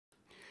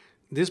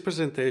This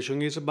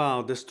presentation is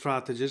about the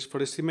strategies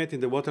for estimating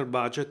the water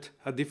budget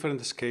at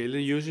different scales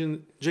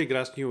using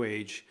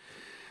JGrass-NewAGE.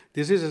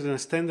 This is an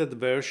extended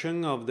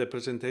version of the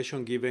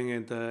presentation given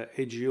at the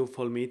AGU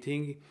fall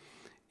meeting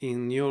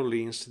in New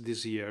Orleans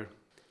this year.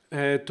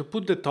 To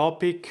put the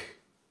topic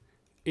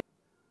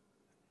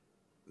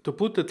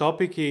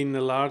in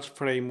a large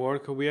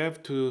framework, we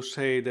have to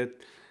say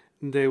that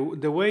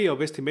the way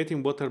of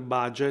estimating water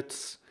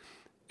budgets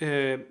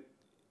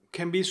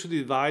can be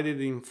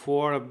subdivided in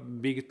four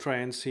big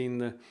trends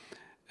in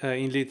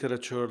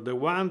literature. The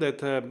one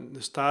that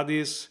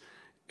studies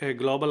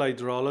global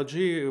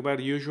hydrology,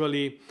 where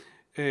usually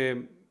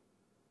the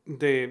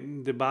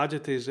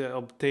budget is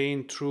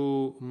obtained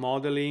through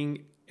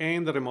modeling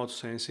and remote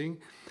sensing.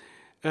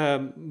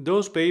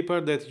 Those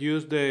papers that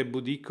use the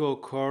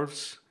Budico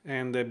curves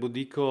and the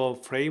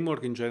Budico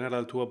framework in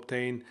general to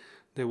obtain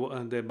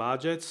the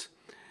budgets.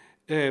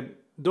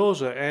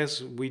 Those,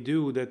 as we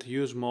do, that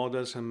use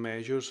models and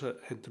measures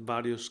at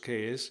various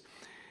scales,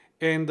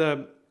 and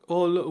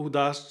all who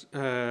does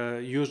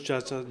use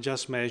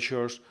just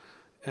measures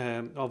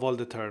of all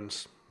the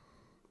terms.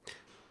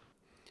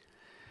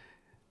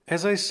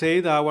 As I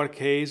said, our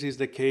case is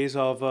the case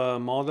of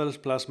models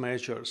plus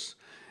measures,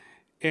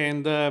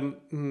 and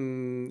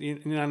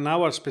in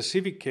our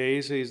specific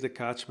case is the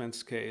catchment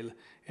scale.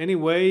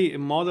 Anyway, a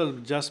model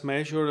just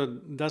measure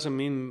doesn't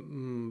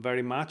mean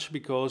very much,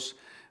 because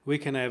we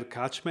can have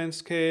catchment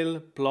scale,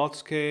 plot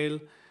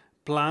scale,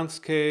 plant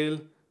scale,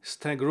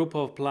 group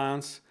of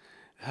plants,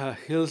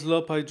 hill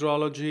slope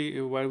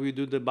hydrology, where we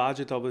do the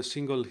budget of a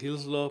single hill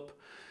slope,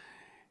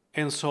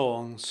 and so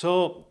on.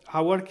 So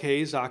our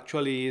case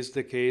actually is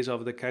the case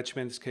of the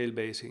catchment scale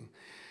basin.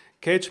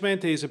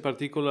 Catchment is a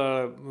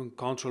particular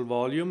control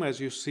volume, as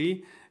you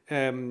see,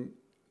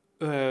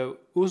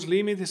 whose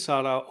limits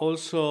are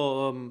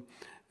also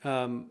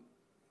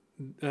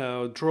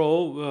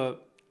drawn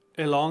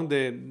along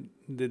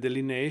the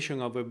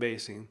delineation of a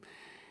basin.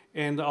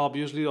 And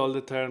obviously all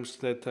the terms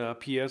that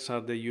appears are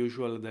the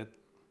usual that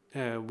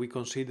we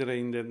consider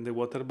in the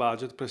water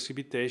budget: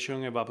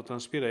 precipitation,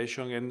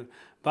 evapotranspiration, and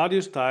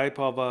various types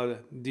of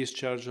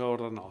discharge or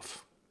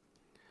runoff.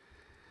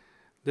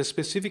 The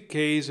specific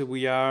case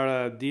we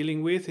are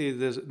dealing with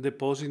is the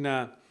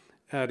Posina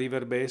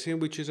river basin,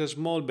 which is a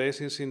small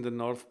basin in the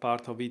north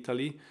part of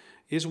Italy.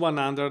 Is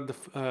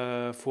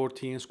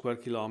 114 square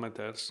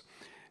kilometers.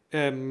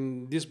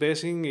 This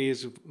basin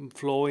is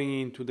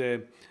flowing into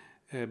the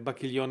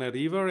Bacchiglione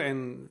River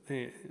and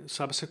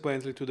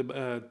subsequently to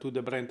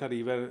the Brenta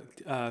River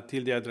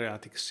till the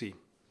Adriatic Sea.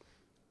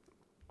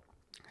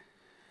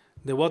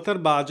 The water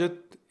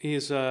budget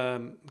is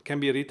can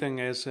be written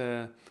as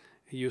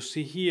you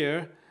see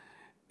here,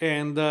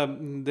 and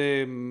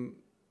the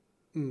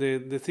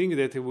thing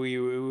that we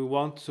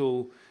want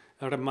to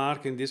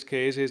remark in this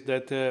case is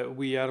that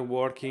we are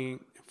working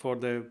for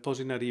the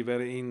Posina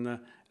River in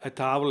at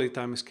hourly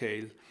time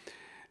scale.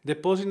 The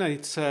Posina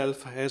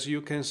itself, as you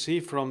can see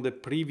from the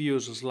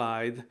previous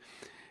slide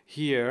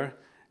here,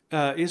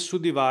 is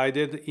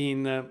subdivided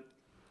in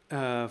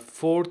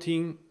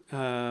 14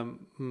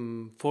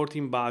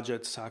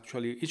 budgets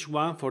actually, each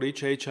one for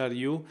each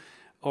HRU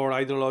or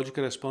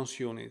hydrological response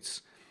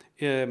units.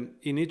 In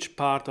each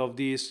part of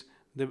this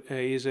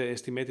is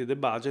estimated the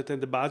budget,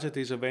 and the budget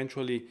is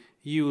eventually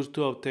used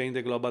to obtain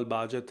the global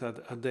budget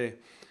at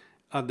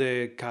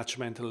the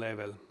catchment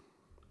level.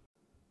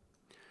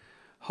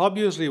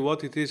 Obviously,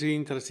 what it is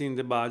interesting in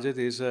the budget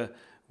is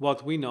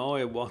what we know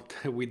and what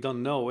we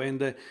don't know, and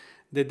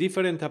the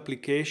different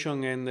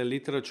application and the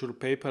literature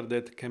paper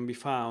that can be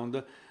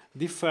found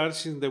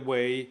differs in the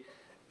way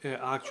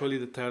actually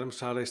the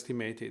terms are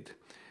estimated.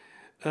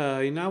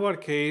 In our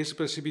case,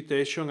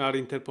 precipitation are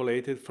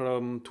interpolated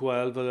from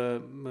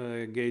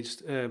 12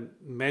 gauge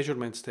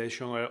measurement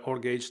station or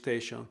gauge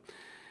station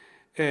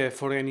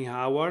for any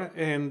hour,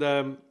 and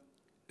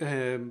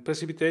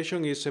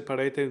precipitation is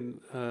separated,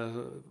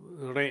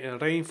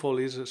 rainfall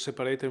is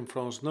separated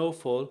from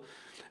snowfall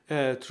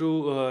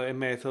through a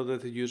method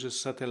that uses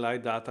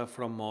satellite data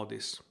from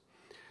MODIS.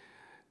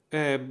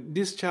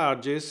 These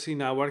charges,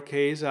 in our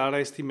case, are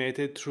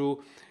estimated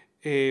through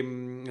a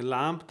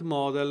lumped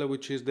model,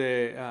 which is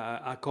the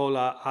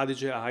Acola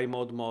Adige high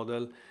mode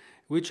model,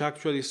 which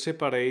actually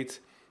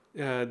separates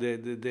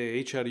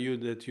the HRU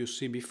that you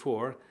see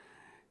before.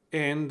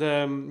 And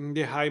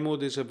the high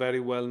mode is a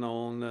very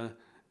well-known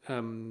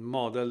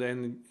model,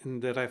 and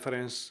the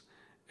reference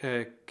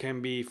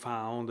can be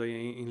found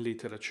in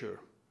literature.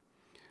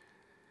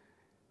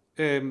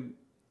 The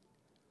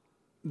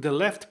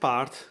left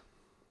part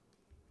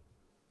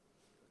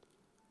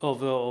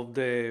of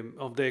the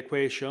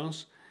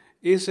equations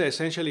is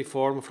essentially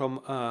formed from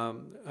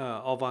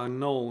of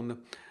unknown.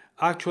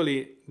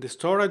 Actually, the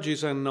storage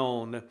is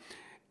unknown,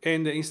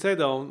 and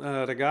instead of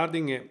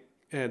regarding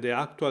the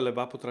actual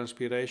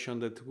evapotranspiration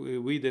that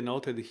we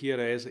denoted here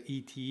as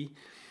ET,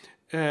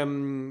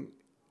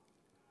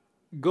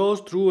 goes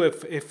through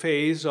a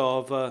phase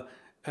of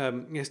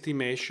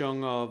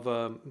estimation of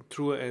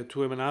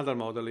through another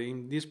model.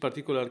 In these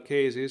particular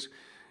cases,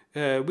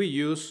 we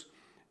use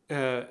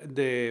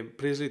the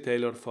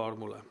Priestley-Taylor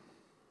formula.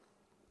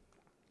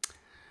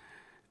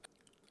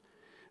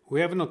 We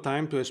have no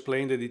time to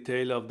explain the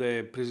detail of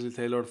the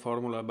Priestley-Taylor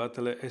formula, but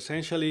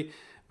essentially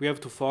we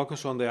have to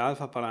focus on the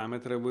alpha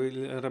parameter,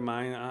 will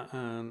remain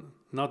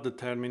not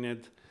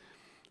determined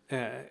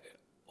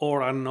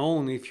or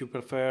unknown, if you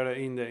prefer,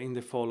 in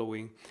the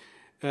following.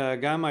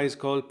 Gamma is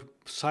called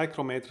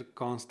psychrometric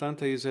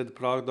constant, is the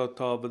product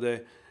of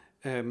the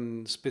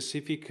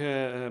specific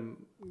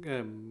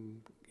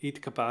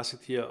heat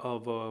capacity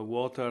of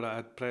water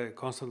at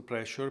constant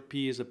pressure.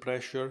 P is the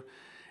pressure.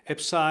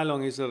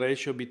 Epsilon is the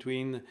ratio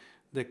between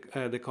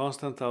the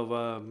constant of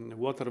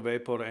water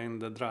vapor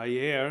and the dry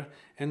air,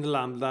 and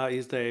lambda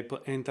is the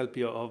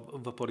enthalpy of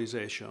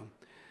vaporization.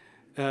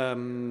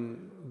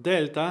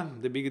 Delta,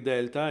 the big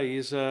delta,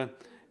 is the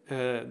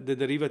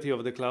derivative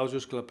of the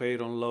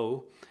Clausius-Clapeyron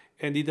law,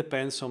 and it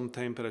depends on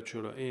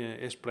temperature,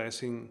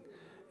 expressing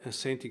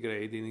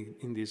centigrade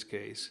in this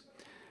case.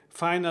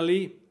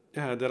 Finally,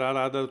 there are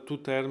other two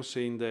terms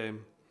in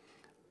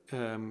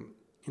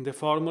the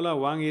formula.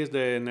 One is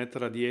the net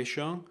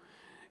radiation,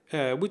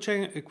 which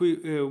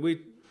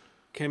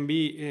can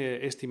be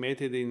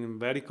estimated in a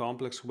very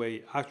complex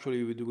way.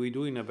 Actually, we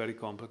do in a very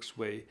complex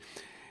way.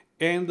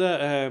 And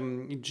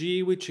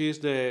G, which is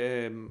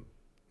the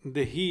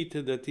heat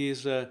that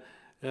is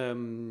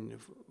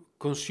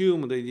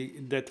consumed,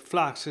 that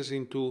fluxes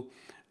into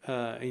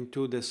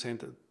the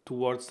center,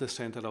 towards the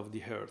center of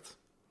the Earth.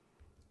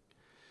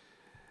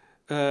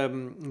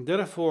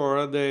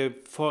 Therefore, the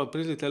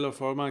Priestley-Taylor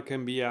formula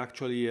can be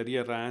actually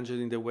rearranged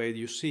in the way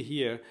you see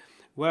here,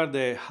 where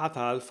the hat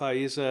alpha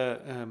is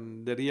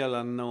the real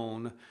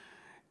unknown,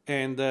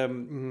 and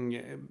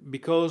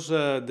because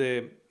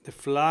the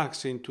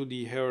flux into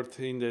the Earth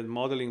in the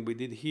modeling we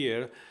did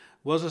here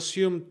was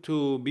assumed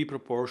to be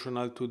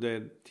proportional to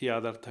the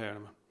other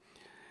term.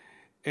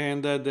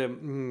 And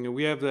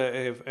we have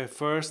a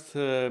first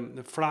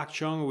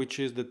fraction, which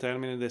is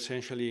determined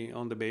essentially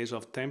on the basis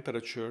of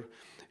temperature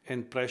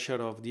and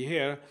pressure of the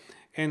air,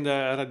 and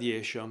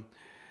radiation.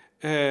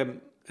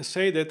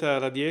 Say that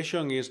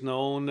radiation is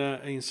known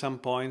in some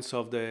points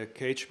of the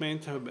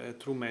catchment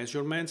through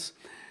measurements,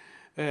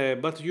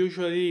 but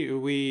usually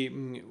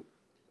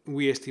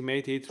we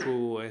estimate it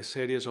through a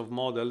series of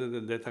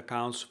models that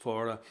accounts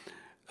for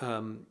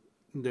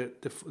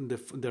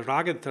the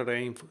rugged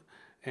terrain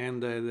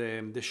and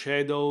the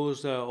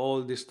shadows,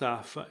 all this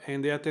stuff,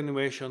 and the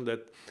attenuation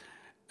that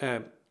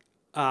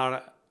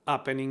are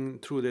happening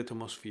through the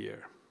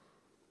atmosphere.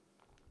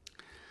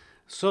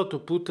 So to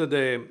put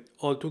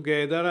all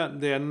together,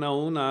 the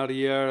unknown are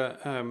here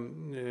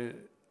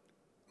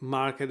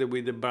marked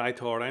with the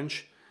bright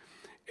orange,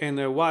 and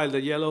while the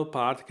yellow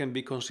part can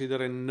be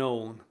considered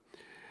known.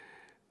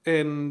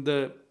 And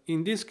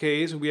in this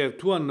case, we have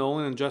two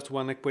unknown and just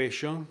one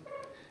equation,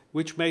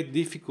 which made it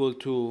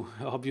difficult to,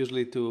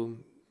 obviously, to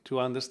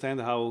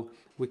understand how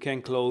we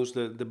can close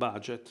the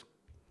budget.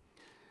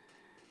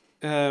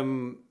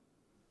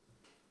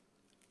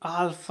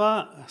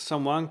 Alpha,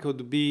 someone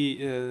could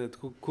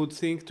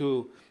think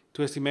to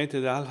estimate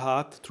the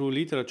alpha through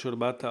literature,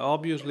 but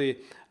obviously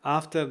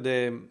after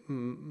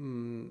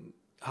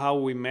how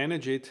we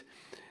manage it,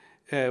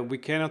 we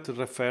cannot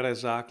refer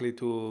exactly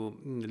to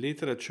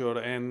literature,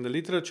 and the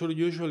literature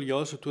usually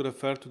also to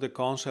refer to the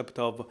concept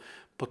of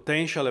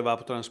potential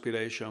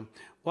evapotranspiration,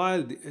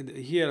 while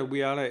here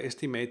we are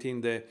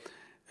estimating the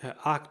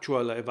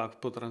actual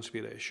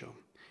evapotranspiration.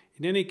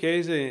 In any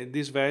case,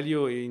 this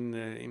value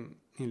in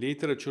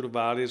literature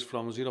varies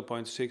from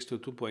 0.6 to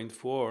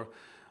 2.4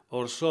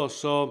 or so,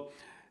 so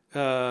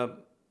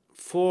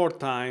 4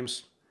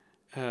 times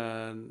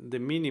the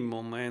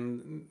minimum,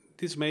 and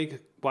this makes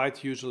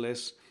quite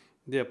useless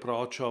the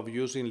approach of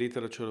using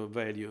literature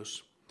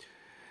values.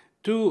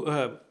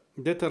 To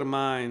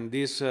determine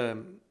this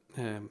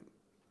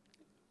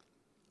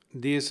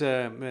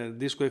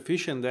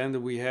coefficient,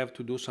 then we have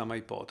to do some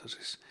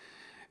hypotheses.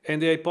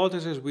 And the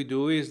hypothesis we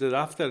do is that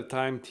after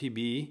time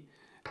Tb,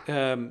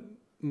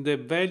 the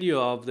value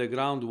of the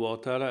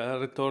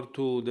groundwater return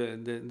to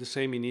the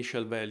same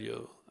initial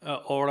value,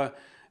 or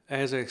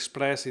as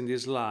expressed in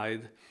this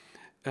slide,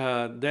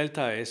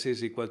 delta S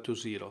is equal to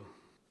 0.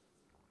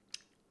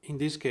 In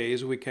this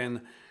case, we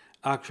can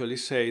actually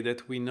say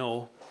that we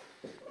know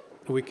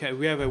we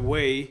have a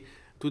way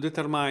to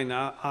determine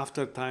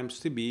after times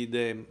Tb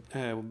the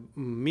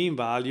mean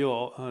value,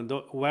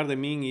 where the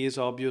mean is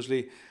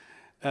obviously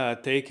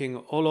taking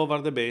all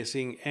over the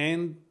basin,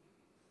 and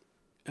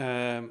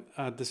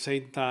at the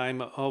same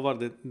time over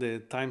the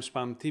time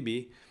span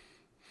Tb,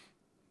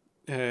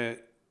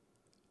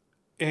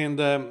 and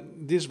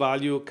this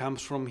value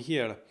comes from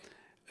here,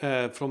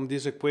 from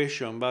this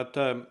equation, but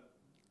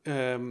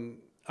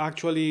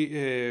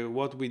actually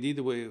what we did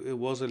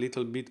was a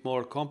little bit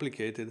more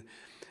complicated,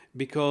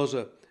 because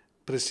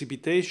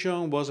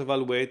precipitation was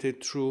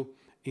evaluated through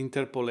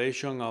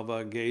interpolation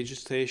of gauge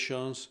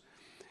stations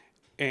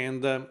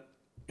and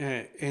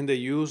the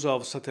use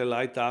of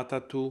satellite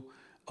data to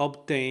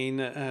obtain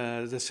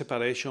the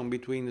separation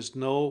between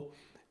snow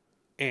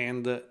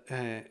and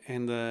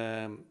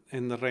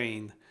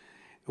rain.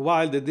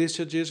 while the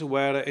discharges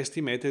were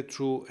estimated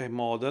through a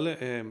model,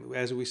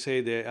 as we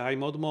say, the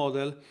I-mode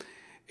model,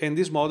 and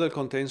this model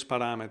contains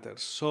parameters.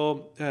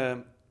 So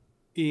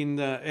in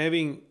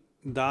having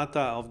data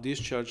of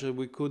discharge,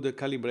 we could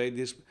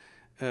calibrate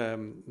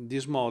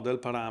this model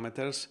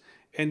parameters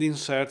and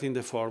insert in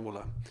the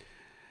formula.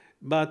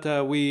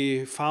 But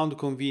we found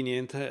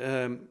convenient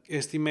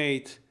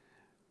estimate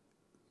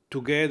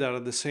together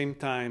at the same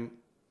time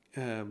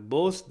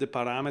both the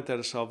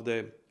parameters of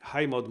the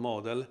high-mode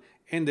model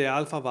and the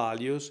alpha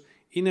values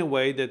in a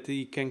way that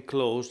it can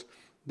close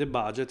the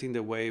budget in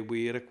the way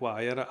we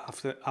require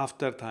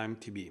after time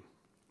TB.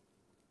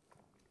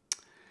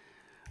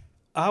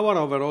 Our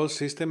overall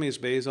system is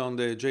based on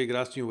the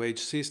JGrass-NewAGE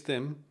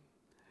system,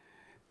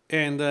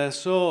 and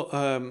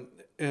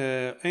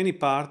any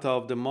part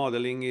of the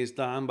modeling is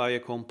done by a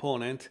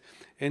component,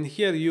 and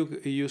here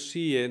you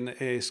see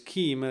a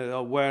scheme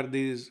where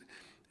the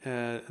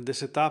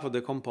setup of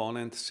the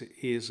components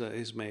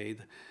is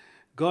made.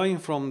 Going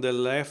from the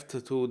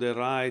left to the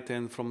right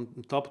and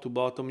from top to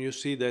bottom, you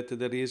see that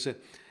there is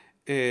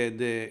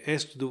the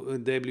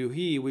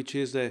SWE, which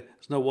is the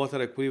snow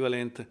water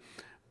equivalent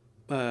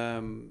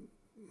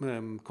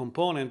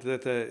component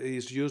that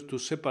is used to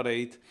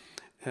separate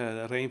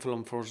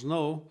rainfall from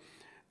snow.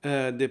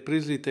 The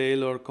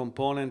Priestley-Taylor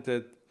component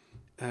that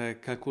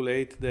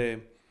calculates the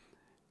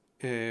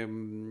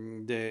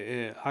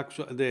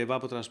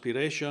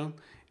evapotranspiration,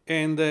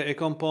 and a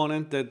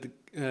component that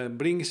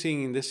brings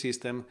in the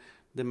system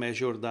the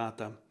measured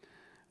data.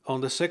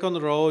 On the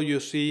second row, you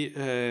see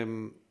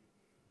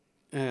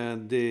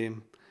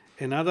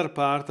another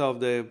part of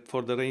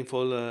for the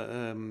rainfall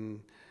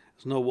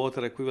snow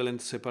water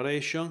equivalent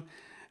separation.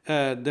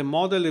 The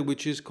model,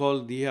 which is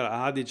called here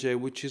Adige,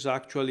 which is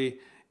actually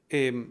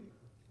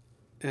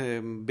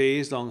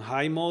based on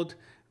high mode,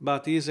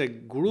 but is a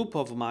group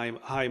of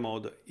high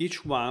mode,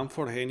 each one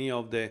for any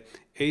of the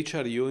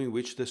HRU in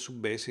which the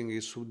subbasin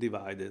is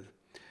subdivided.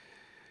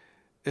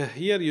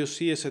 Here you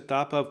see a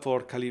setup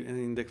for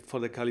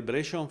the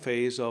calibration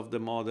phase of the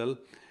model,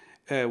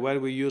 where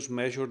we use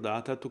measured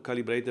data to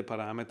calibrate the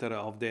parameter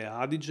of the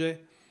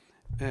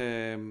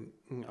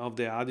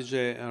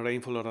Adige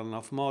rainfall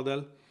runoff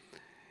model.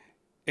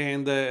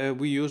 And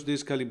we use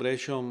this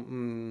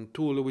calibration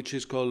tool, which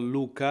is called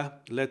Luca,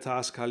 Let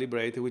Us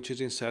Calibrate, which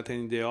is inserted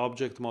in the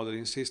object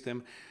modeling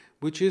system,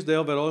 which is the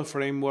overall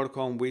framework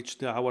on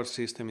which our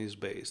system is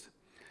based.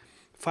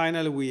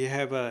 Finally, we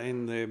have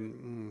in the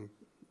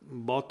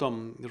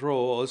bottom row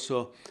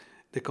also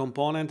the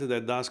component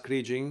that does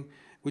kriging,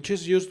 which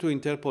is used to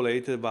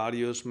interpolate the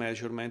various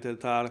measurements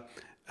that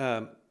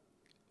are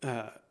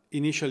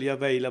initially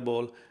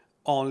available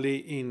only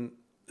in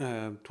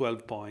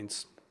 12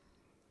 points.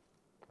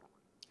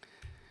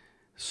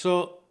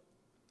 So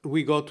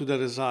we go to the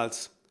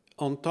results.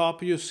 On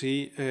top you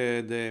see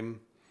the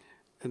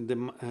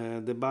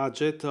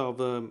budget of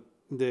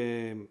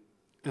the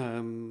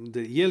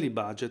yearly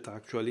budget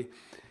actually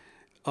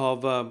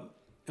of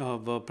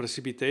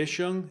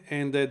precipitation,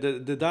 and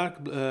the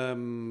dark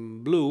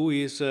blue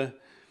is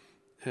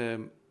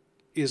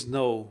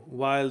snow,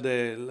 while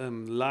the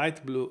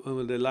light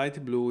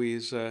blue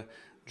is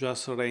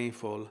just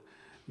rainfall.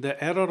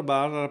 The error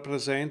bar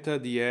represents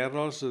the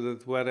errors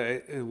that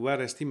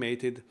were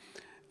estimated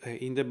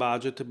in the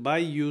budget by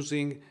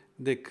using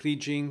the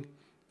kriging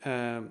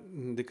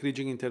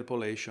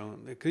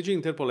interpolation. The kriging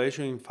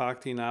interpolation, in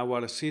fact, in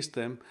our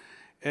system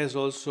has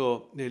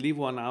also a leave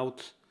one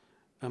out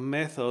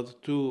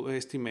method to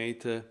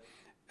estimate to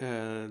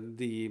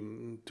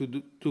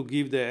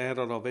give the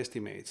error of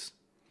estimates.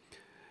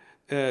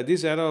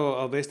 This error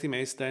of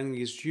estimates then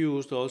is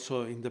used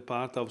also in the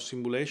part of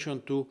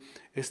simulation to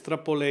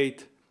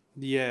extrapolate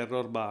the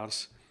error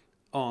bars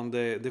on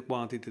the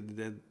quantity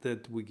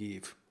that we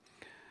give.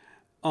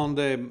 On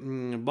the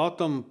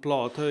bottom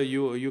plot,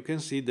 you can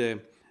see the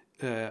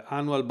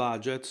annual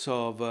budgets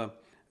of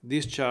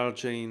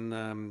discharge in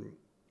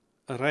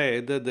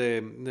red,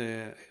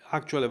 the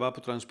actual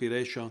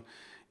evapotranspiration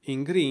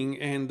in green,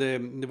 and the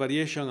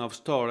variation of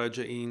storage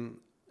in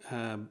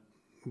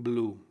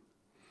blue.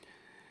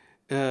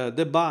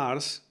 The bar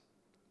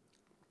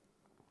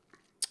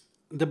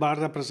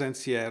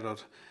represents the error.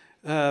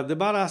 The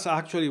bars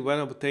actually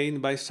were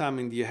obtained by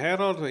summing the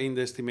error in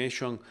the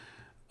estimation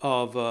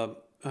of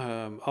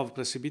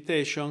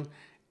precipitation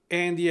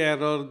and the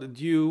error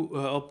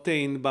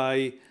obtained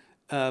by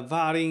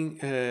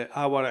varying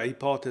our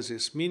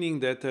hypothesis, meaning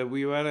that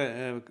we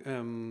were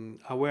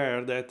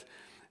aware that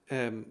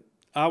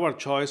our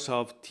choice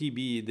of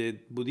TB, the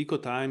Boudico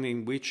time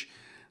in which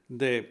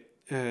the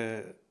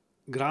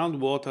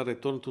groundwater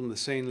returns to the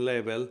same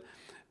level,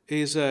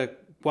 is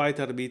quite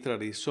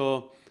arbitrary.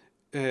 So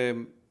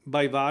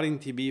by varying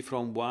TB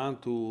from 1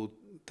 to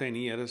 10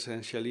 years,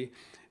 essentially,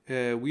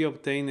 we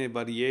obtain a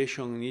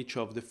variation in each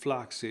of the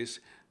fluxes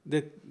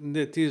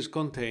that is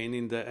contained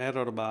in the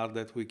error bar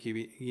that we give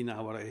in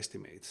our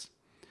estimates.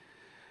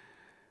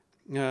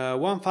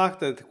 One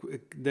fact that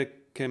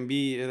can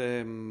be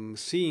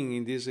seen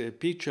in this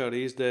picture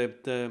is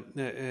that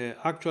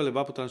actual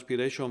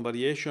evapotranspiration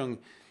variation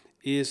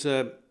is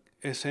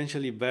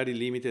essentially very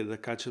limited at the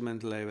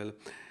catchment level.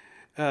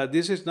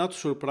 This is not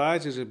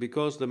surprising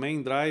because the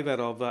main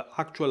driver of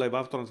actual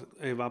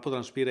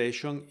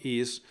evapotranspiration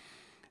is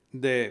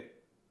the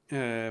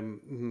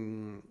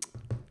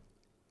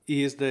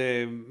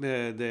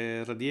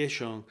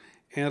radiation,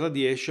 and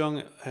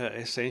radiation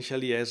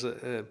essentially has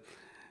a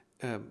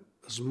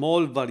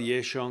small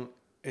variation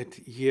at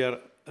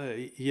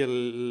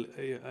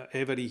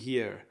every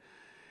year,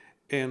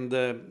 and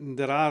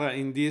there are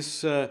in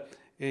this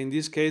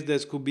case there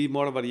could be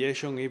more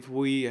variation if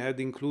we had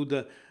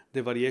included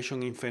the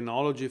variation in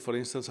phenology, for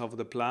instance, of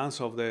the plants,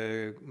 of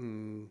the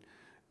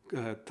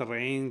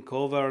terrain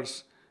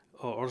covers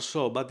or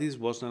so, but this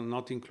was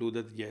not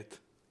included yet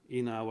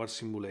in our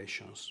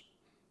simulations.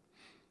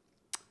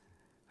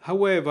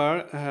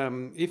 However,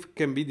 it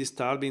can be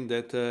disturbing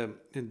that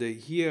the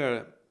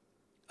here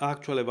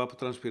actual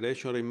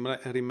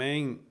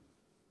evapotranspiration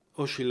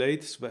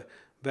oscillates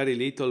very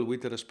little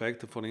with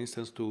respect, for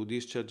instance, to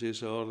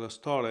discharges or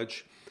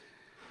storage.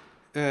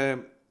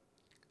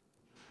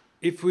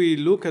 If we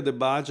look at the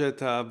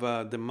budget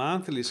of the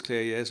monthly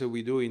scale, as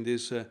we do in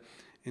this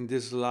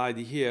slide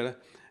here,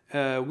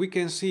 we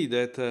can see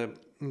that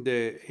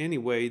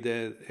anyway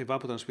the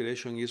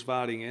evapotranspiration is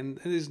varying, and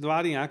it is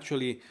varying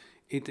actually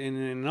in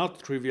a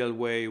not trivial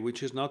way,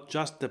 which is not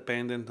just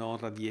dependent on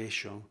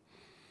radiation,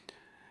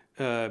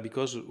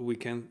 because we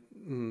can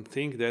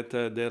think that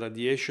the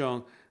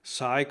radiation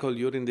cycle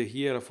during the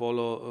year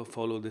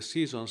follow the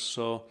seasons,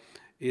 so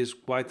is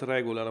quite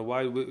regular.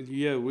 While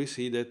here we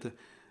see that,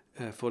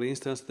 for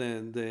instance,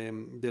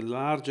 the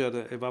larger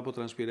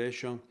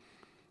evapotranspiration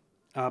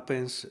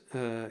happens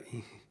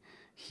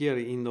here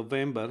in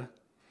November,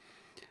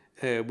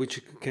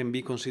 which can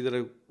be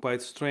considered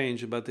quite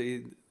strange, but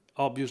it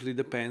obviously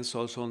depends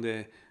also on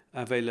the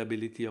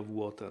availability of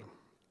water.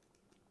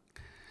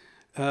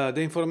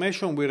 The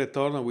information we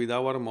return with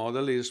our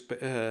model is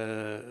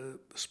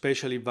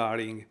spatially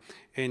varying,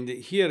 and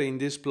here in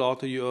this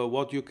plot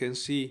what you can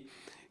see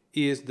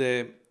is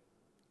the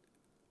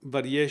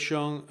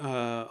variation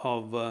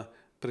of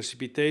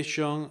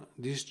precipitation,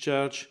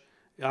 discharge,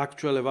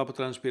 actual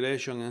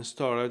evapotranspiration and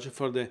storage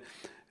for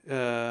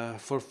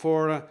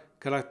 4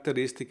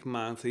 characteristic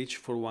months, each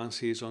for one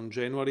season: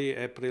 January,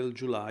 April,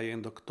 July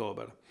and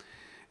October.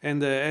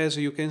 And as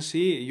you can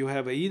see, you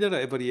have either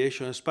a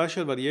variation, a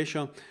spatial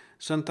variation,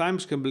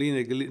 sometimes can be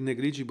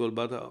negligible,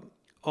 but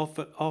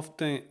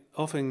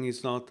often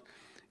is not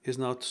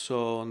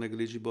so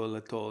negligible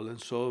at all. And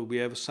so we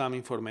have some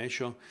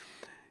information,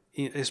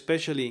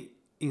 especially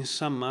in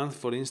some months.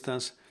 For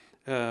instance,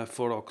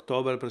 for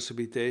October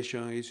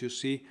precipitation, as you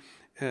see,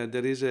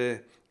 there is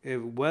a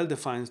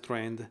well-defined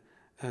trend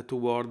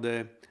toward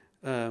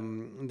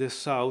the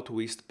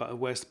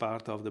southwest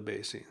part of the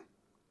basin,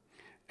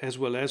 as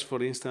well as,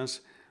 for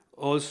instance,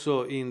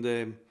 also in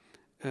the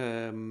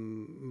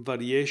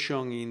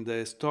variation in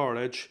the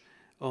storage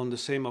on the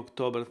same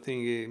October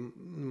thing. It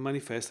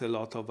manifests a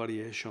lot of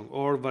variation,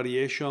 or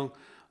variation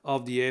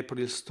of the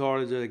April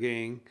storage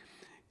again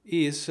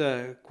is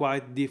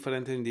quite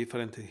different in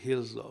different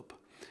hill slope.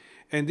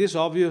 And this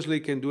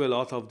obviously can do a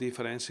lot of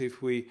difference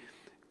if we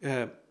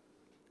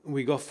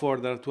go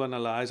further to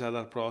analyze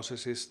other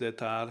processes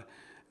that are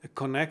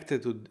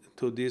connected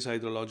to these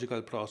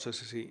hydrological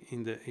processes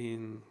in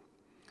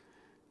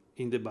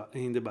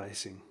the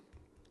basin.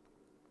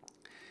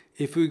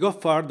 If we go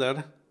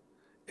further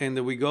and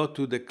we go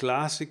to the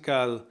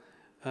classical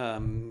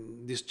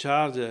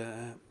discharge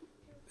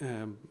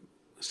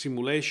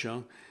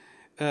simulation,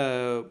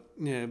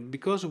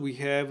 because we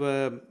have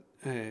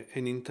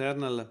an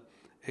internal,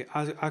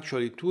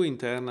 actually 2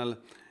 internal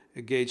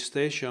gauge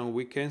stations,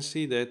 we can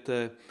see that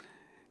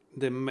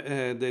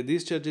the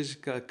discharges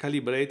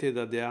calibrated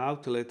at the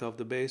outlet of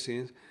the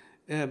basins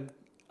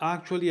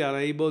actually are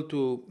able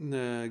to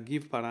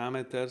give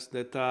parameters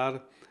that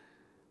are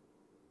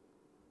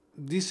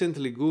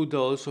decently good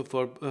also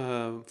for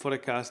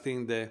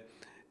forecasting the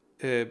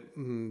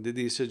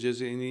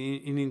discharges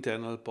in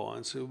internal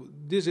points.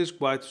 This is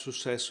quite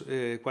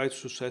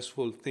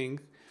successful thing,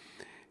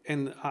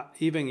 and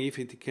even if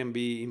it can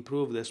be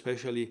improved,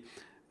 especially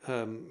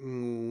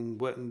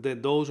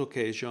those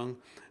occasions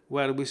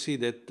where we see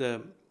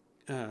that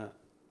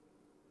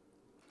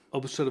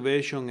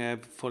observation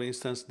have, for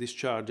instance,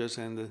 discharges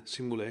and the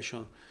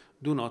simulation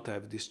do not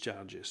have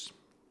discharges.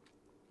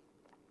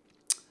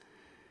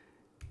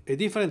 A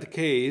different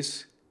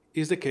case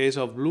is the case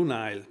of Blue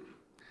Nile.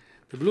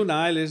 The Blue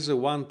Nile is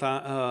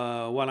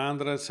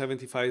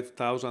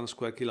 175,000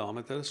 square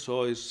kilometers,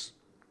 so it's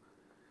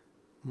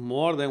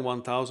more than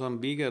 1,000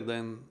 bigger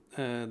than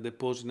the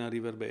Posina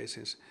River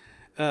basins.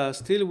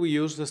 Still, we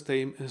use the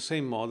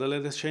same model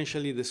and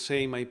essentially the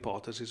same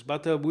hypothesis,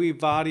 but we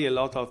vary a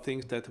lot of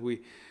things that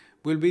we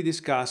will be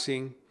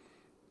discussing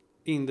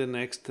in the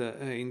next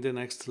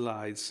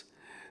slides.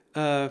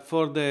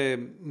 For the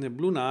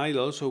Blue Nile,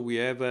 also we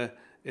have a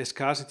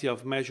scarcity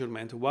of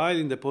measurement. While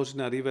in the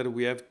Posina River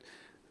we have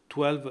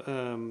 12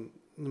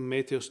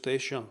 meteo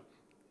stations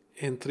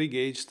and 3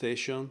 gauge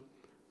stations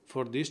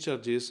for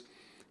discharges,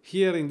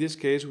 here in this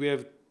case we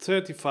have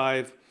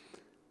 35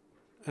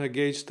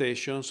 gauge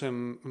stations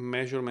and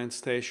measurement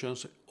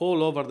stations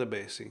all over the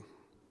basin.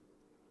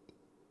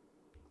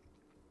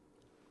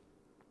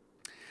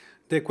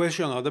 The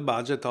question of the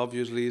budget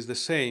obviously is the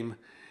same,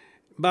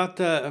 but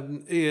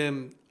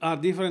are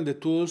different the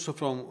tools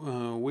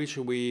from which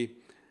we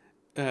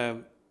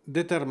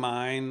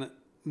determine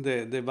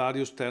the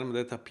various terms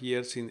that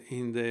appears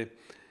in the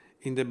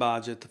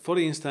budget. For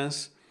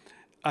instance,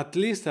 at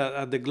least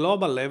at the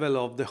global level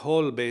of the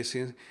whole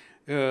basin,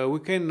 we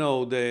can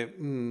know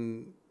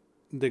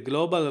the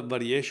global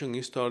variation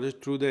in storage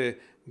through the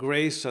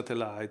GRACE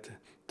satellite,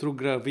 through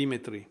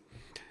gravimetry.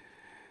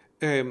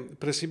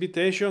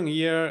 Precipitation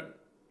here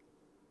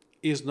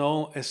is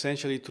known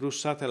essentially through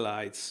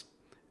satellites,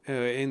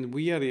 and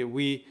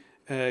we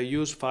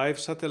use 5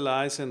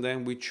 satellites, and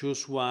then we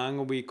choose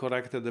one. We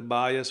corrected the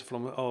bias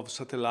of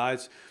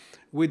satellites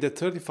with the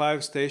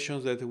 35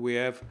 stations that we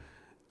have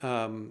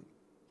on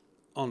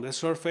the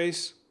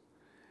surface,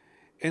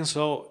 and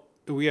so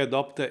we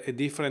adopt a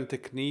different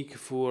technique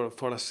for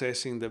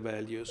assessing the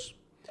values.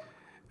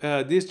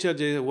 This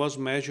charge was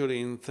measured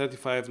in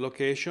 35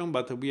 locations,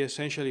 but we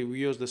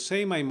use the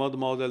same iMod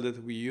model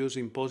that we use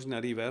in Posina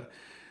River,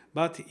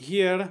 but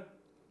here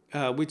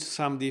with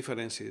some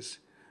differences.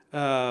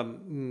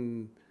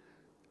 Groundwater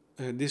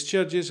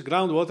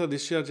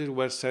discharges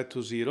were set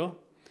to 0,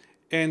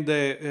 and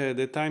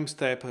the time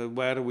step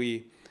where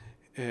we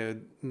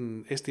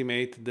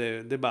estimate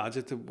the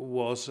budget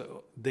was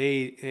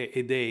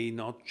a day,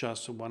 not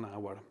just 1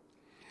 hour.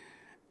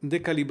 The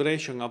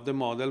calibration of the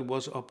model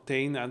was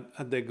obtained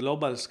at the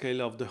global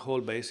scale of the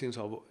whole basins,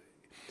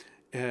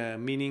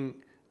 meaning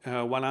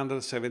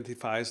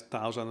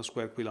 175,000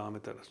 square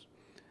kilometers.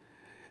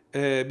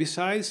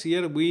 Besides,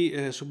 here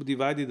we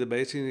subdivided the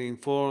basin in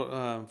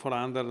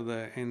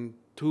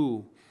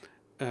 402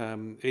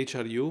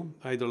 HRU,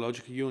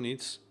 hydrologic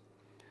units,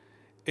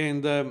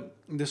 and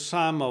the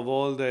sum of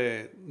all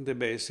the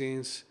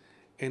basins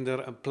and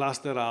plus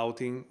the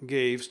routing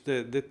gives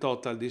the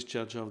total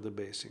discharge of the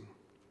basin.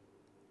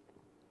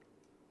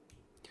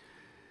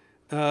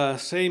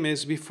 Same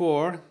as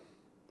before,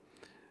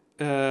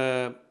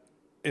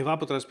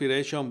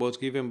 evapotranspiration was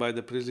given by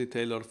the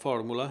Priestley-Taylor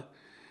formula,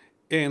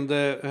 and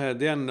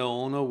the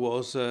unknown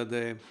was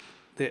the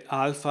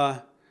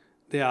alpha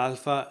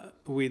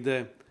with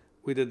the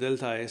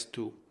delta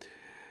S2.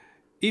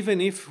 Even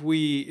if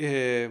we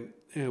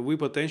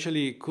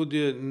potentially could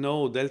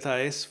know delta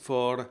S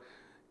for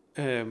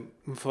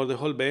the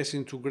whole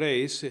basin to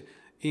GRACE,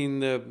 in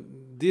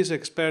this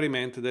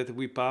experiment that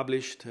we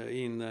published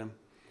in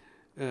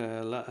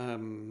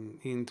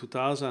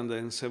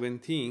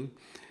 2017,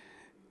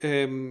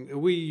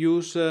 we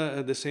use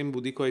the same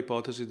Budico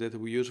hypothesis that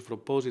we use for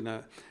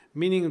Posina,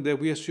 meaning that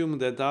we assume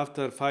that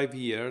after 5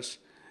 years,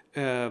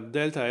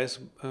 delta S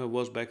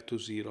was back to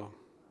 0.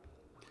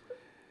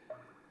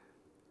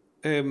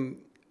 An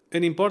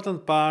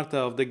important part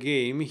of the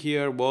game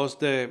here was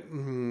the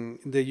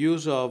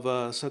use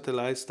of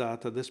satellites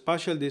data. The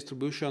spatial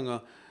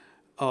distribution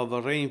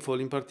of rainfall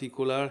in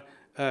particular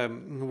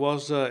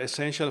was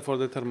essential for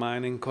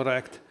determining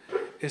correct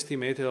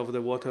estimate of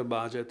the water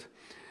budget.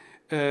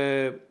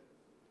 Here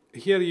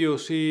you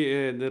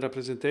see the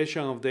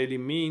representation of daily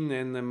mean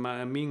and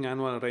mean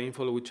annual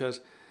rainfall, which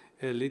is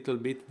a little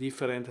bit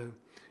different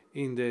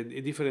in the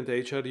different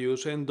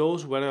HRUs, and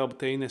those were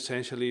obtained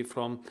essentially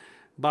from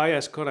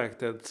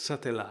bias-corrected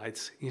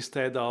satellites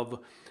instead of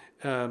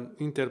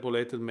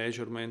interpolated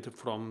measurement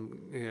from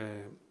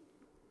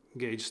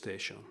gauge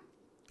station.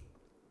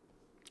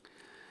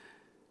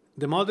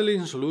 The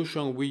modeling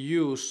solution we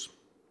use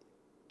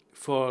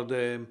for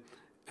the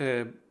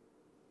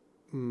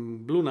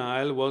Blue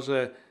Nile was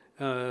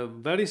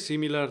very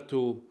similar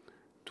to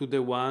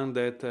the one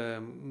that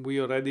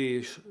we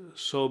already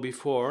saw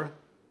before.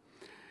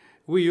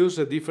 We use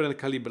a different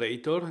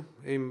calibrator.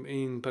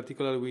 In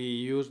particular, we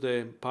use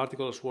the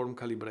particle swarm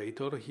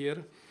calibrator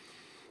here.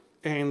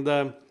 And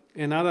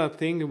another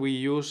thing, we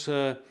use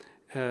a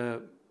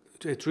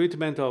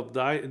treatment of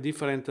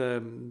different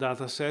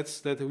data sets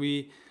that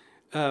we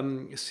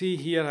see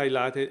here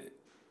highlighted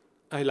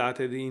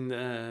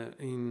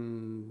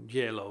in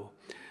yellow.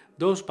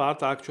 Those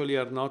parts actually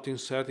are not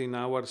inserted in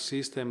our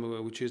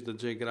system, which is the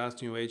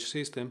JGrass-NewAGE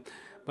system,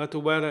 but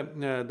were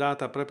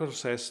data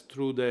preprocessed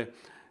through the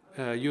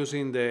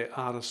using the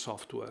R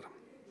software.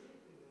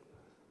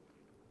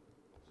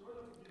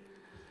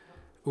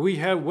 We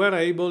were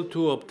able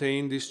to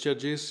obtain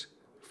discharges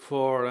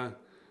for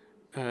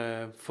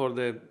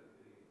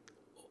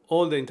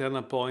all the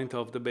internal point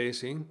of the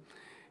basin,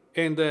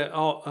 and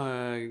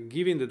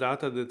given the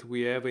data that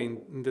we have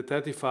in the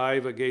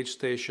 35 gauge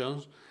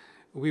stations,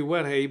 we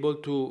were able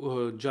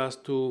to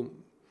just to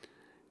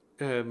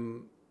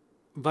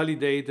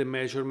validate the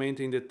measurement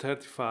in the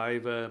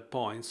 35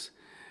 points.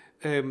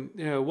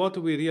 What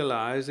we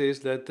realized is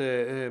that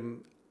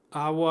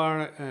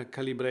our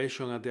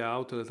calibration at the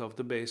outlet of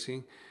the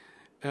basin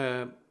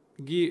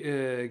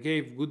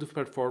gave good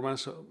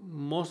performance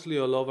mostly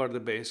all over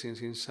the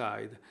basins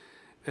inside,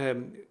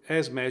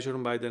 as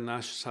measured by the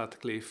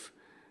Nash-Sutcliffe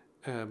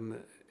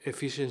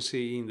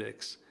efficiency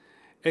index,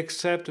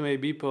 except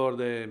maybe for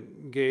the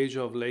gauge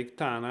of Lake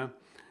Tana,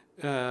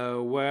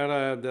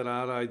 where there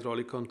are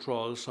hydraulic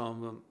controls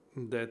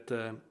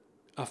that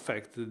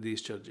affect the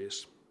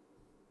discharges.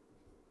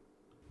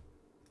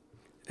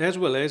 As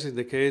well as in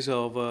the case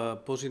of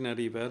Posina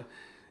River,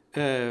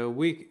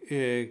 we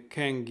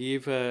can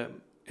give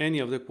any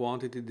of the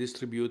quantity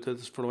distributed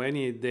for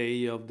any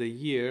day of the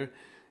year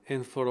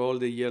and for all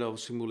the year of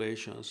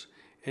simulations.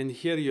 And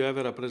here you have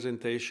a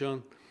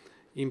representation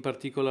in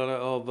particular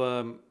of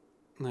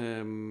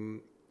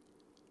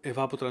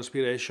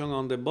evapotranspiration.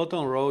 On the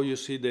bottom row you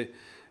see the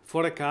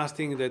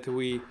forecasting that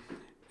we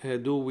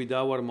do with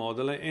our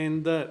model,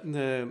 and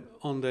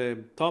on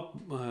the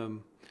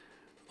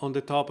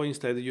top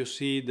instead you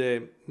see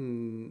the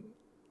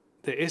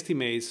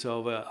estimates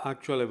of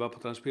actual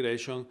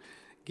evapotranspiration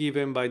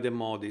given by the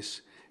MODIS.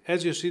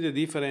 As you see, the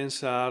difference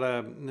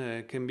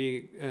can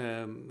be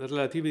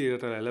relatively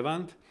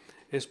relevant,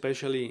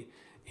 especially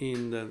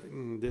in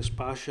the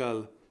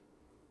spatial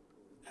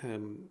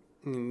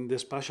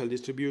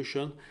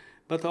distribution.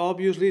 But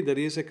obviously there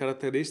is a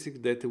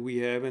characteristic that we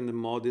have and the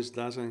MODIS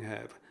doesn't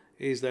have,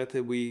 is that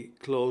we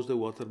close the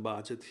water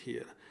budget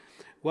here.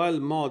 While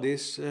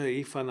MODIS,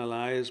 if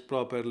analyzed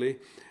properly,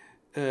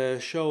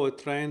 show a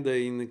trend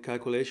in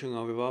calculation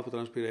of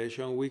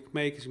evapotranspiration, which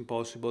makes it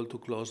impossible to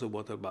close the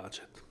water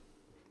budget.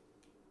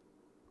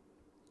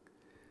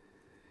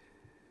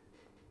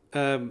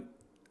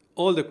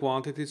 All the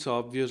quantities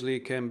obviously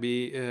can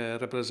be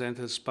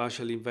represented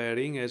spatially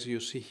varying, as you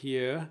see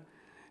here,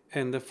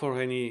 and for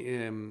any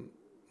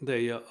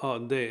day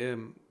of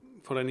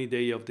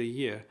the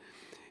year.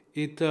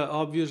 It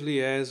obviously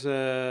has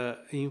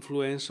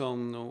influence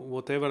on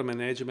whatever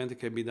management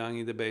can be done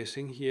in the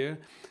basin here,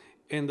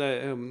 and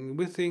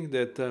we think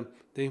that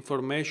the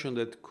information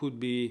that could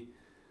be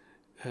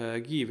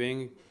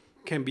given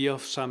can be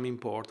of some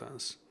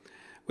importance.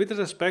 With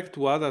respect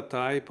to other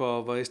type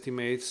of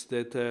estimates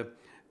that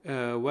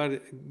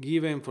were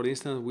given, for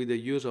instance, with the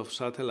use of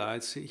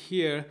satellites,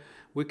 here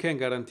we can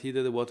guarantee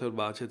that the water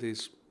budget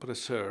is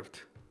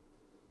preserved.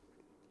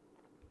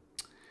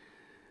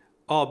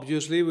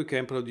 Obviously, we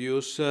can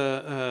produce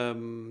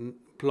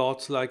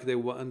plots like the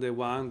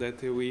one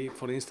that we,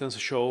 for instance,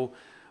 show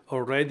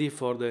already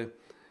for the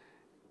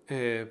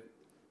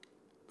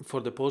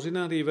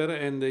Posina River,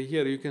 and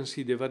here you can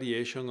see the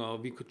variation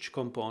of each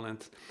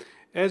component.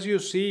 As you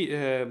see,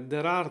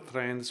 there are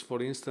trends,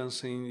 for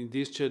instance, in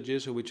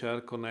discharges which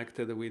are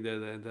connected with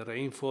the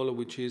rainfall,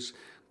 which is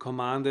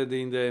commanded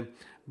in the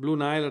Blue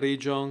Nile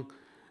region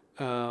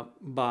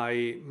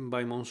by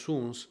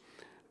monsoons.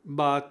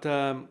 But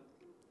the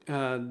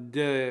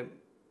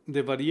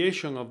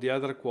variation of the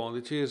other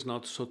quantity is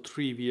not so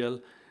trivial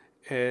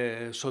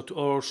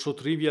or so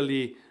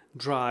trivially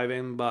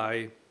driven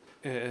by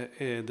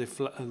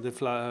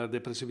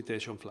the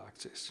precipitation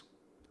fluxes.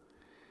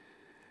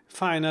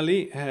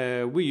 Finally,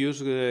 we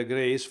use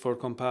GRACE for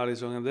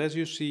comparison, and as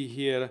you see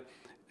here,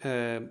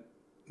 the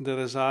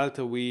result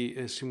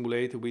we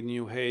simulate with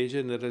NewAGE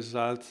and the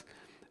result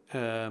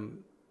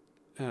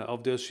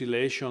of the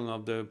oscillation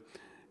of the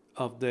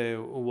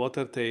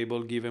water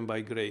table given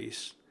by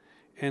GRACE.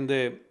 And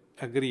the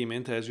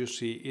agreement, as you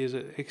see, is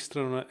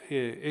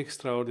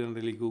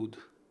extraordinarily good.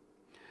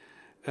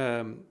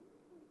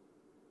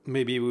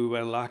 Maybe we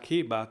were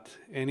lucky, but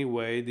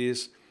anyway,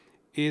 this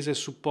is a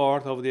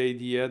support of the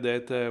idea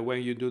that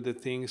when you do the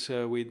things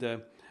with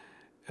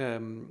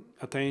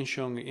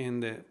attention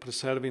in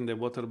preserving the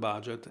water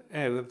budget,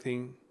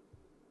 everything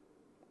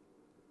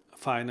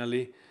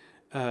finally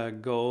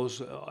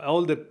goes,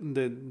 all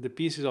the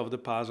pieces of the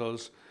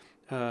puzzles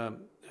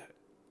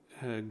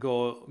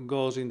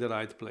goes in the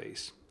right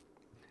place.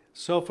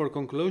 So for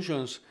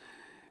conclusions,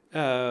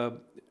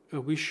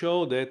 we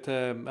show that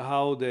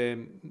how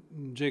the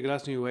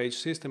JGrass-NewAGE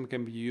system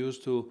can be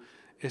used to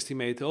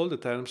estimate all the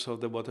terms of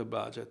the water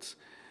budgets.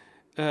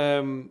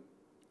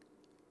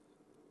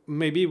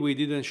 Maybe we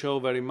didn't show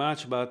very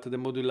much, but the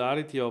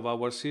modularity of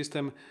our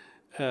system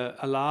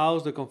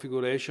allows the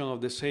configuration of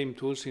the same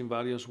tools in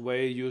various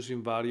ways,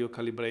 using various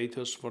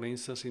calibrators, for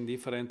instance, in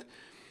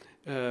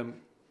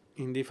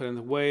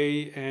different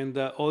way, and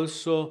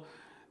also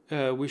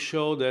we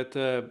show that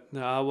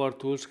our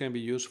tools can be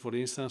used, for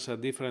instance, at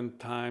different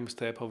time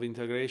step of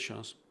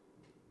integrations,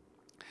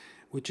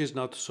 which is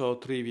not so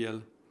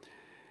trivial.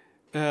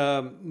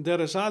 The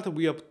result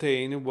we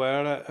obtained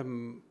were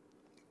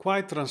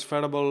quite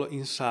transferable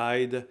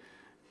inside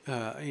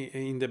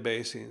in the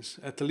basins,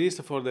 at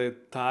least for the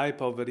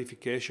type of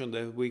verification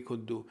that we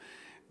could do,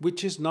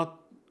 which is not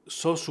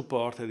so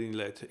supported in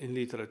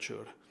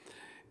literature.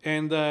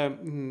 And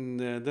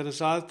the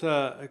result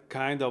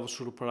kind of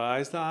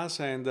surprised us,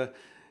 and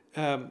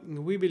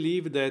we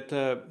believe that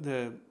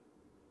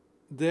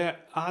the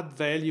add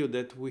value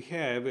that we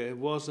have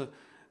was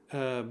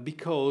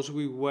because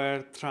we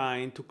were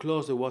trying to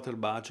close the water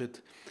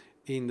budget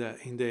in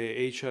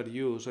the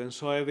HRUs, and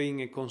so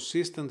having a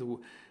consistent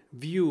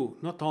view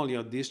not only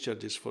of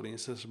discharges, for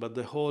instance, but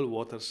the whole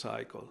water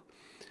cycle.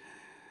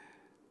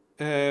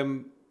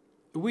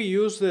 we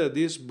use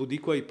this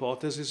Budico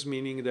hypothesis,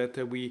 meaning that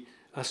we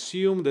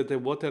assume that the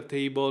water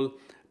table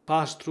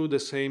passed through the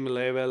same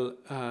level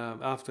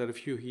after a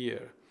few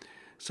years.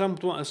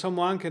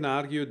 Someone can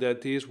argue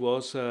that this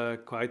was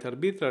quite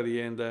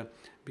arbitrary and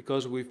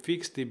because we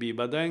fixed dB,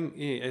 but then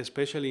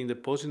especially in the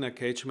Posina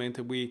catchment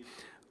we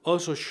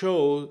also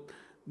show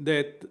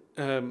that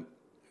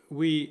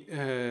we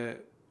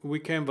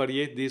can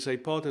variate this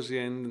hypothesis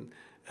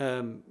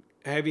and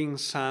having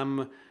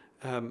some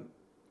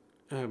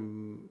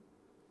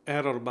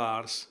error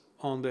bars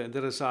on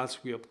the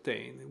results we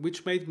obtain,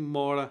 which made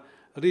more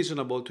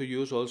reasonable to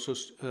use also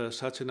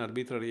such an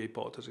arbitrary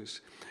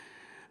hypothesis.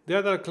 The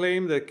other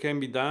claim that can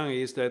be done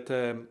is that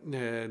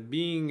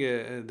being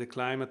the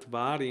climate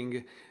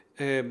varying,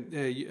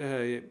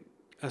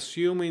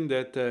 assuming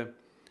that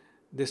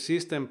the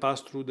system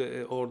passed through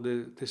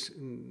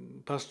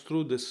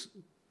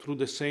through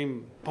the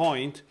same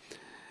point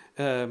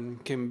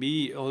can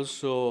be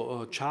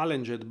also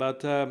challenged,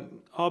 but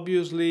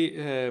obviously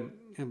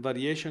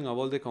variation of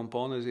all the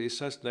components is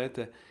such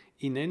that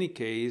in any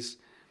case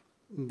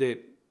the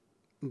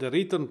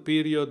return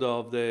period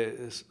of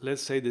the,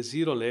 let's say, the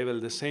zero level,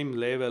 the same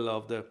level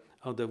of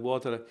the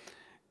water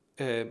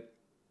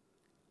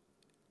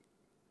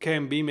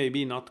can be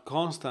maybe not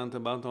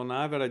constant, but on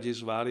average is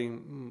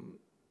varying,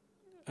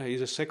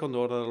 is a second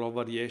order of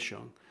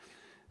variation.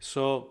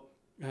 So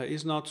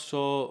it's not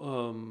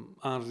so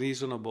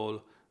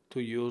unreasonable to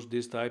use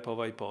this type of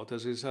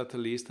hypothesis, at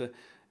least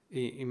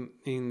in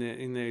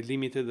a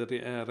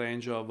limited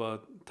range of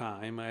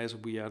time, as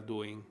we are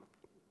doing.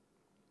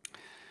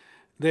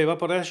 The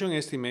evaporation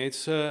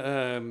estimates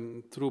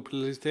through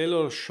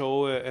Taylor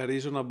show a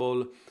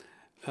reasonable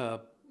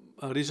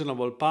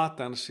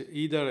patterns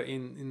either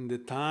in the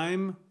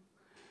time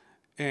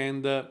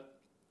and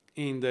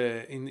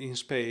in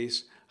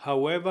space.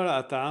 However,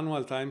 at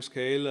annual time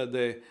scale,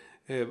 the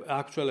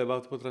actual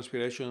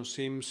evapotranspiration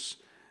seems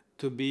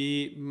to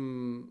be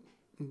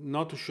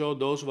not to show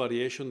those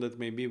variations that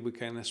maybe we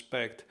can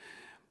expect.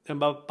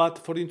 But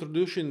for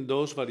introducing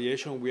those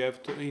variations, we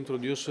have to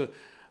introduce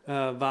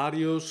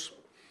various,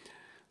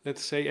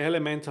 let's say,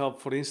 elements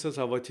of, for instance,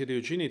 of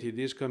heterogeneity.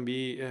 This can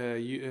be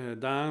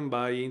done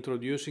by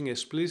introducing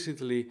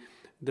explicitly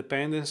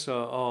dependence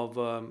of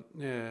the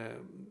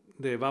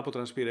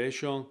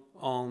evapotranspiration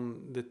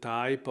on the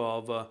type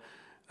of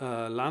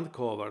land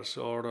covers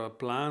or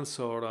plants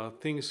or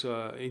things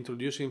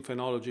introduced in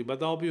phenology.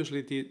 But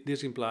obviously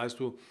this implies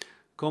to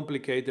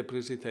complicate the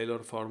Priestley-Taylor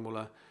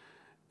formula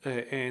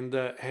and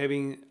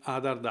having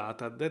other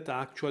data that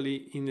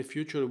actually in the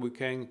future we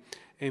can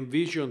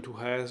envision to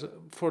have,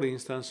 for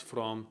instance,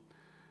 from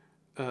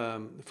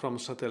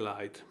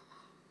satellite.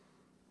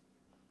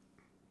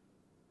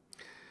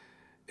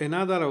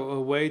 Another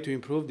way to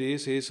improve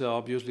this is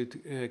obviously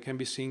can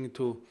be seen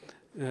to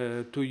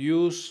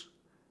use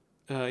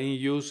in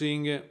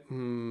using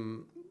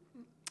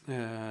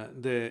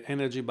the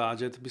energy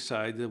budget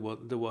beside the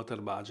water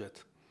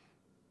budget.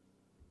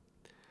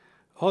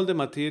 All the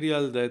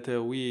material that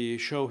we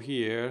show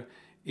here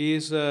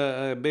is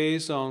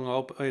based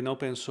on an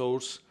open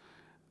source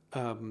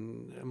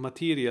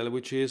material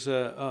which is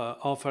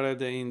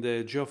offered in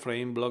the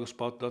GeoFrame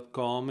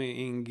blogspot.com,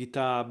 in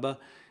GitHub,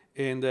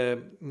 and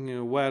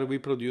where we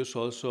produce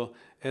also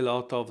a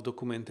lot of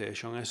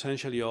documentation.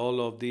 Essentially all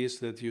of this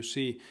that you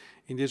see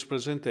in this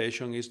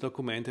presentation is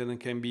documented and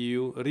can be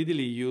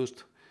readily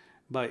used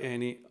by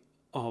any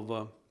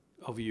of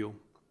you.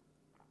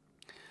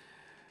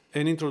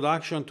 An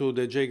introduction to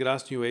the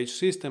JGrass-NewAGE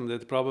system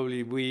that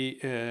probably we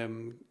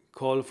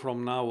call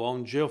from now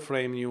on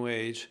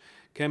GeoFrame-NewAGE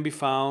can be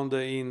found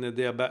in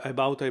the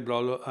About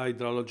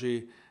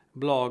Hydrology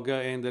blog,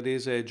 and there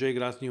is a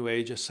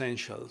JGrass-NewAGE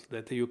Essentials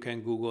that you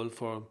can Google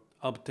for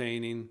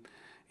obtaining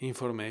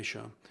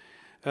information.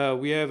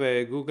 We have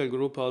a Google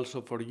group also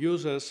for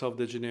users of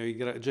the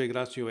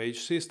JGrass-NewAGE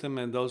system,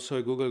 and also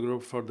a Google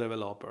group for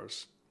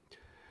developers.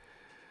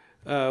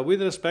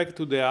 With respect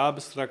to the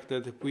abstract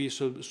that we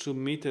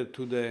submitted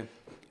to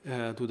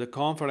the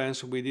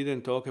conference, we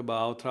didn't talk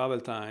about travel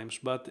times,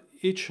 but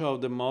each of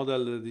the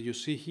models that you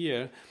see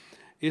here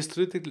is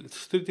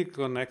strictly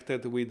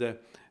connected with the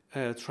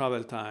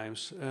travel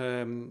times.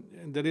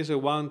 There is a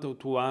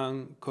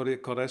one-to-one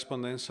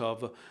correspondence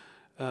of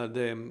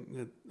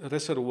the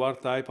reservoir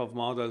type of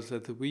models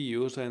that we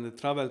use and the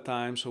travel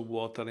times of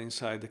water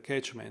inside the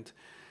catchment.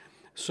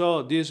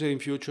 So this in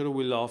future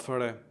will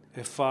offer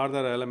a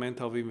further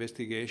element of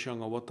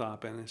investigation of what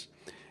happens.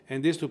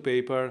 And these two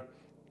papers,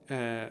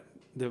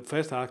 the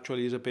first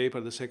actually is a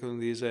paper, the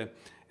second is a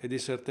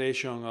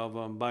dissertation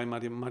by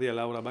Maria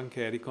Laura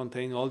Bancheri,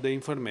 contain all the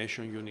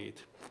information you need.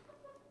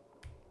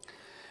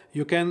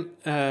 You can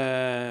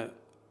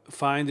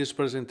find this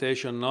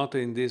presentation not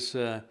in this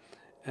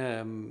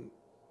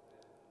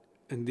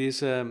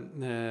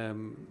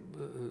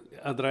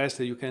address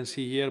that you can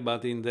see here,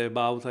 but in the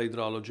About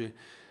Hydrology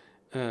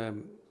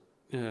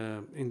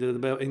in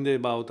the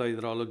About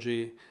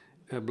Hydrology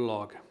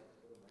blog.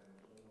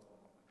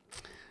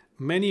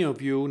 Many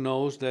of you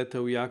knows that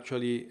we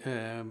actually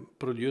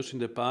produced in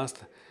the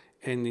past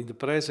and in the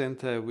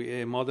present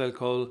a model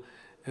called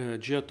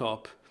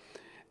geotop.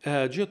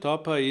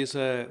 Geotop is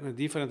a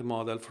different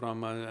model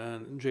from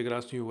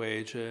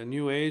JGrass-NewAGE.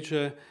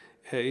 NewAGE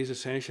is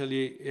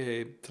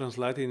essentially,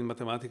 translated in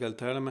mathematical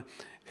terms,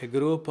 a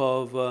group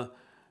of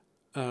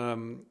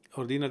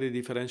ordinary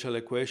differential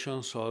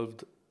equations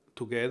solved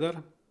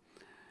together,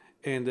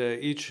 and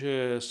each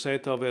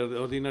set of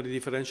ordinary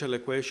differential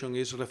equation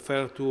is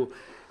referred to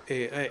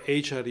a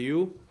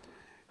HRU,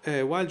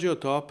 while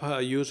geotop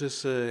is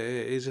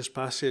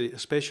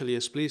spatially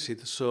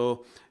explicit,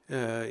 so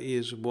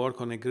is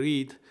work on a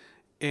grid,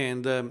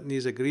 and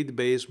is a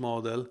grid-based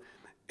model,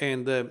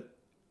 and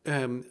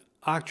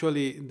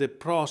actually the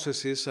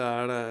processes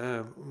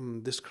are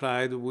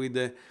described with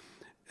the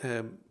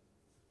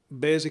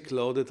basic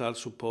law that are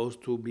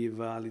supposed to be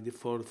valid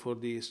for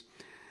this.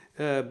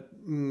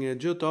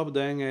 Geotop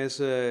then has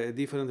a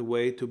different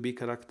way to be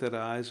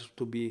characterized,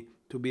 to be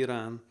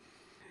run.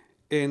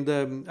 And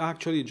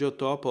actually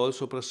geotop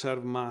also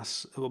preserve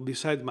mass,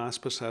 beside mass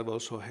preserve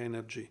also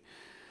energy.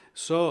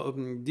 So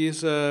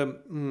this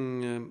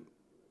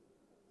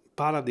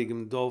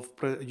paradigm of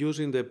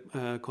using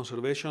the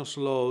conservation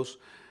laws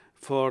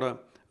for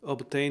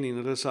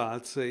obtaining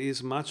results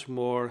is much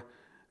more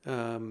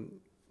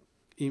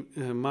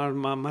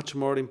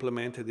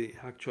implemented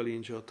actually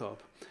in geotop.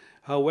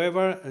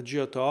 However,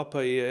 geotop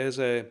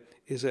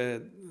is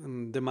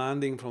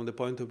demanding from the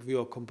point of view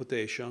of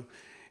computation,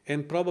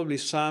 and probably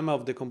some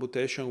of the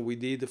computation we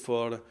did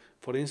for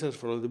instance,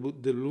 for the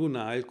Blue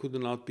Nile could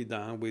not be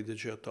done with the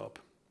geotop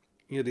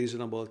in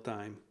reasonable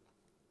time.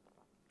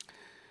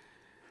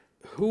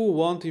 Who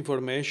want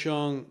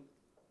information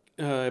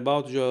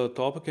about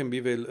geotop can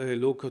give a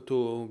look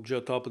to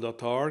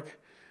geotop.org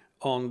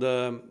on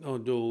the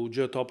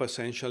geotop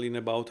essential in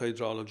about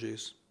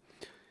hydrologies.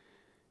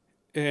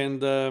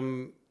 And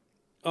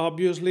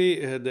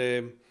obviously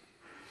the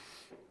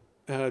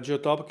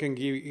geotop can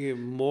give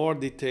more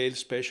detailed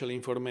spatial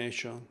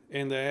information,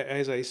 and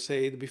as I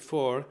said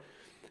before,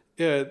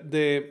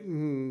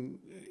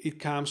 it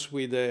comes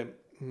with a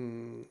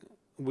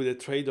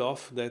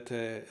trade-off that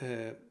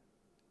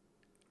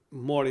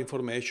more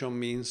information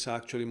means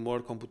actually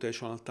more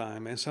computational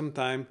time, and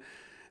sometimes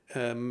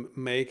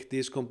make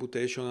this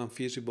computation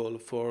unfeasible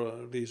for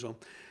a reason.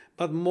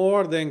 But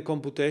more than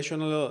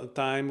computational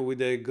time with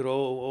the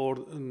growth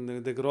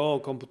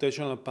of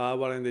computational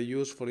power and the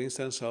use, for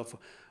instance, of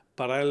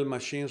parallel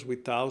machines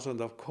with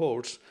thousands of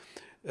cores,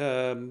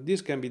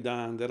 this can be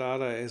done. There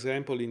are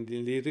examples in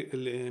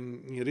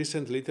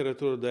recent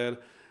literature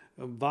that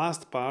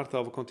vast part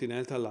of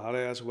continental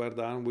areas were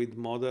done with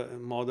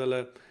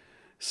model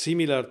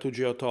similar to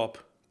geotop,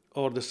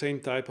 or the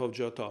same type of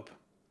geotop,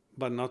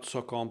 but not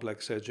so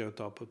complex as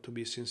geotop, to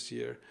be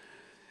sincere.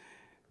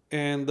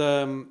 And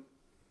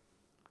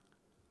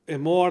a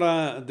more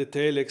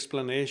detailed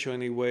explanation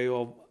anyway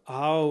of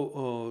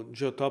how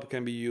geotop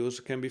can be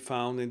used can be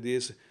found in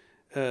this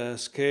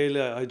Scale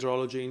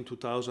Hydrology in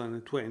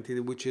 2020,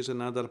 which is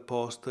another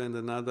post and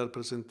another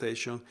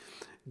presentation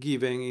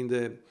given in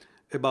the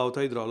About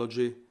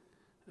Hydrology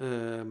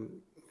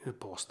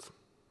post.